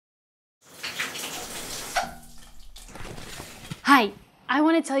Hi, I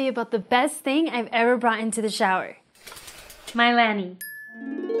want to tell you about the best thing I've ever brought into the shower. My Lanny.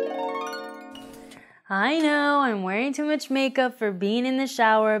 I know I'm wearing too much makeup for being in the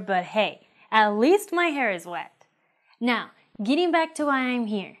shower, but hey, at least my hair is wet. Now, getting back to why I'm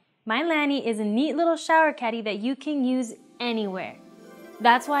here. My Lanny is a neat little shower caddy that you can use anywhere.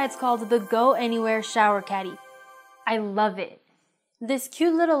 That's why it's called the Go Anywhere Shower Caddy. I love it. This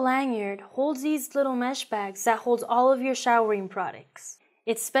cute little lanyard holds these little mesh bags that holds all of your showering products.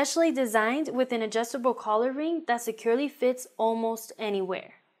 It's specially designed with an adjustable collar ring that securely fits almost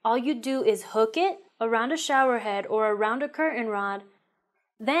anywhere. All you do is hook it around a shower head or around a curtain rod.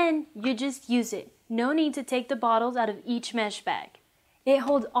 Then you just use it. No need to take the bottles out of each mesh bag. It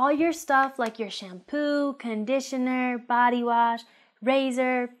holds all your stuff like your shampoo, conditioner, body wash,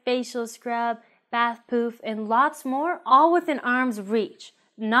 razor, facial scrub, bath poof, and lots more, all within arm's reach,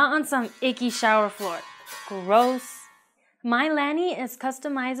 not on some icky shower floor. Gross. My Lanny is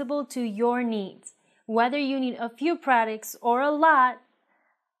customizable to your needs, whether you need a few products or a lot,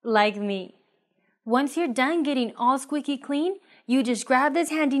 like me. Once you're done getting all squeaky clean, you just grab this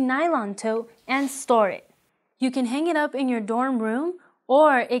handy nylon tote and store it. You can hang it up in your dorm room,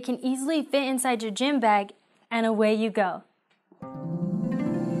 or it can easily fit inside your gym bag, and away you go.